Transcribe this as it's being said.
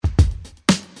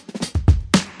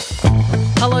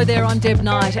Hello there, I'm Deb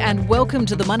Knight and welcome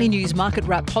to the Money News Market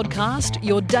Wrap podcast,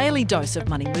 your daily dose of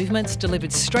money movements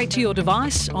delivered straight to your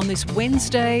device on this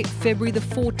Wednesday, February the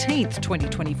 14th,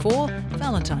 2024,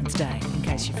 Valentine's Day, in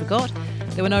case you forgot.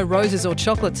 There were no roses or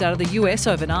chocolates out of the US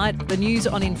overnight. The news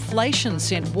on inflation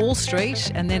sent Wall Street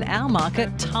and then our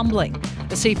market tumbling.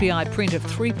 The CPI print of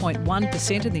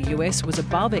 3.1% in the US was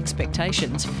above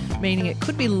expectations, meaning it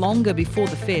could be longer before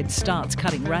the Fed starts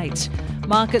cutting rates.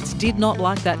 Markets did not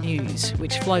like that news,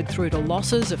 which flowed through to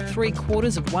losses of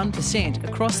 0.75%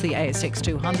 across the ASX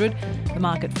 200, the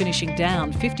market finishing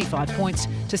down 55 points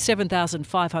to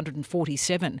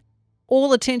 7,547.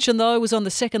 All attention, though, was on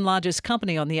the second largest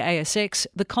company on the ASX,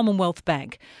 the Commonwealth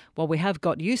Bank. While we have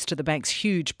got used to the bank's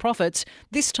huge profits,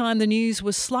 this time the news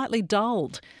was slightly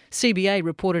dulled. CBA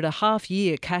reported a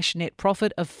half-year cash net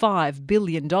profit of $5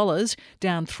 billion,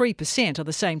 down 3% on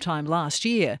the same time last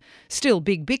year. Still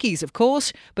big bickies, of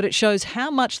course, but it shows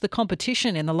how much the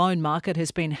competition in the loan market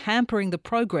has been hampering the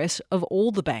progress of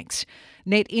all the banks.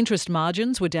 Net interest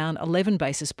margins were down 11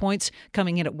 basis points,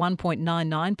 coming in at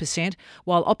 1.99%,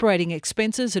 while operating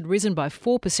expenses had risen by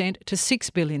 4% to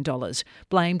 $6 billion,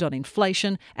 blamed on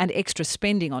inflation and extra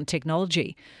spending on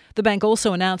technology. The bank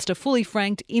also announced a fully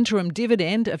franked interim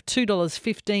dividend of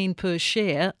 $2.15 per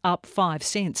share, up 5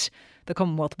 cents. The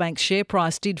Commonwealth Bank's share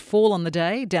price did fall on the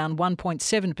day, down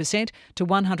 1.7% to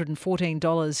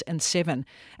 $114.07.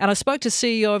 And I spoke to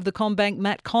CEO of the CommBank,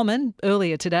 Matt Comyn,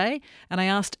 earlier today, and I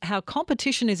asked how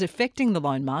competition is affecting the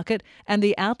loan market and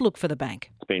the outlook for the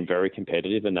bank. It's been very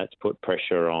competitive, and that's put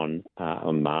pressure on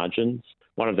margins.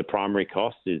 One of the primary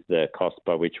costs is the cost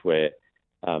by which we're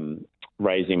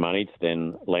raising money to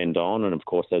then lend on. And of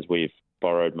course, as we've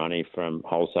borrowed money from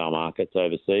wholesale markets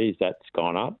overseas, that's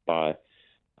gone up by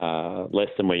less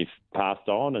than we've passed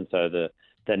on. And so the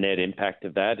net impact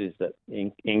of that is that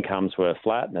incomes were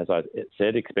flat. And as I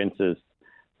said, expenses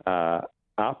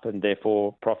up and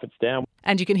therefore profits down.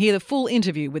 And you can hear the full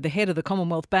interview with the head of the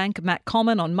Commonwealth Bank, Matt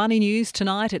Comyn, on Money News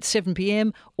tonight at 7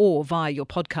 p.m. or via your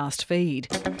podcast feed.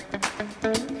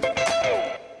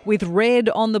 With red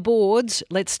on the boards,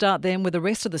 let's start then with the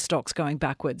rest of the stocks going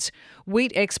backwards.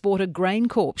 Wheat exporter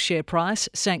GrainCorp's share price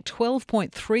sank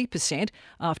 12.3%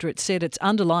 after it said its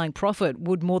underlying profit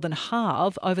would more than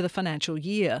halve over the financial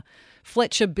year.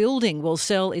 Fletcher Building will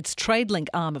sell its TradeLink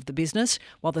arm of the business,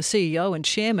 while the CEO and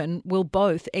chairman will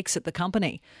both exit the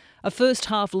company. A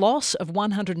first-half loss of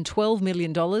 $112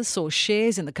 million saw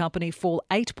shares in the company fall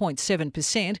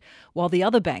 8.7%, while the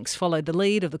other banks followed the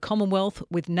lead of the Commonwealth,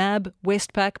 with NAB,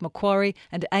 Westpac, Macquarie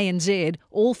and ANZ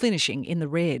all finishing in the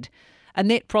red. A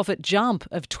net profit jump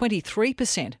of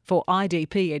 23% for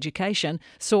IDP Education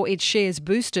saw its shares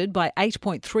boosted by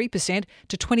 8.3%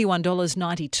 to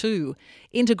 $21.92.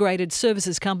 Integrated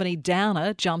services company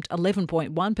Downer jumped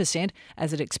 11.1%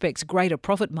 as it expects greater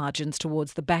profit margins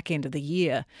towards the back end of the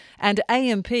year. And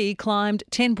AMP climbed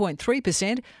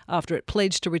 10.3% after it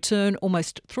pledged to return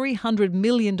almost $300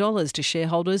 million to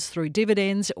shareholders through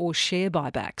dividends or share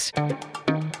buybacks.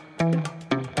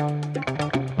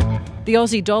 The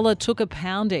Aussie dollar took a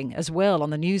pounding as well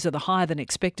on the news of the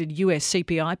higher-than-expected US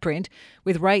CPI print.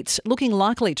 With rates looking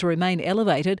likely to remain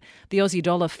elevated, the Aussie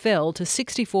dollar fell to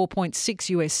 64.6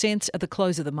 US cents at the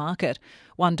close of the market.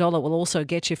 $1 will also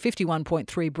get you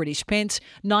 51.3 British pence,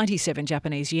 97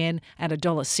 Japanese yen and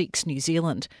 $1.06 New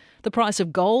Zealand. The price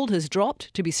of gold has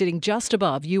dropped to be sitting just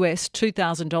above US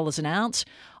 $2,000 an ounce.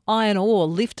 Iron ore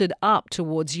lifted up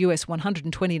towards US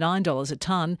 $129 a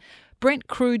tonne. Brent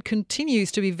crude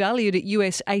continues to be valued at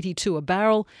US 82 a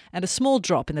barrel, and a small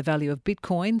drop in the value of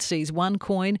Bitcoin sees one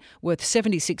coin worth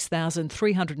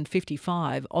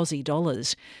 76,355 Aussie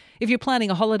dollars. If you're planning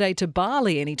a holiday to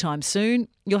Bali anytime soon,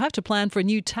 you'll have to plan for a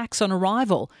new tax on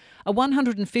arrival. A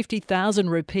 150,000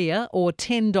 rupiah or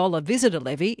 $10 visitor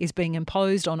levy is being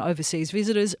imposed on overseas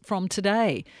visitors from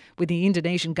today, with the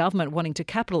Indonesian government wanting to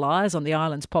capitalise on the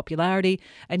island's popularity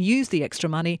and use the extra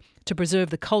money to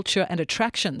preserve the culture and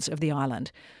attractions of the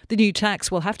island. The new tax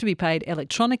will have to be paid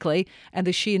electronically, and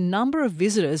the sheer number of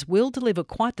visitors will deliver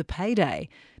quite the payday.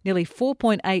 Nearly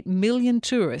 4.8 million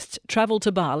tourists travelled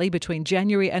to Bali between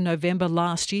January and November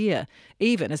last year,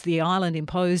 even as the island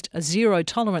imposed a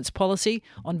zero-tolerance policy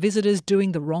on visitors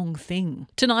doing the wrong thing.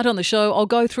 Tonight on the show, I'll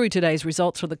go through today's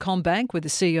results for the CommBank with the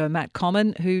CEO Matt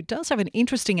Comyn, who does have an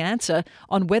interesting answer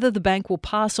on whether the bank will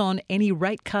pass on any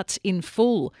rate cuts in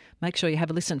full. Make sure you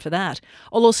have a listen for that.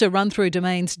 I'll also run through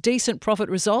Domain's decent profit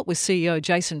result with CEO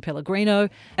Jason Pellegrino.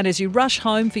 And as you rush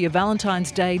home for your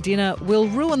Valentine's Day dinner, we'll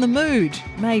ruin the mood.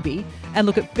 maybe, and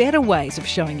look at better ways of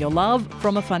showing your love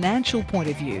from a financial point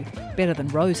of view. Better than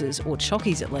roses or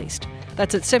chockies at least.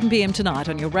 That's at 7 p.m. tonight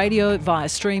on your radio, via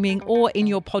streaming or in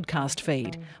your podcast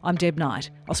feed. I'm Deb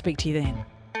Knight. I'll speak to you then.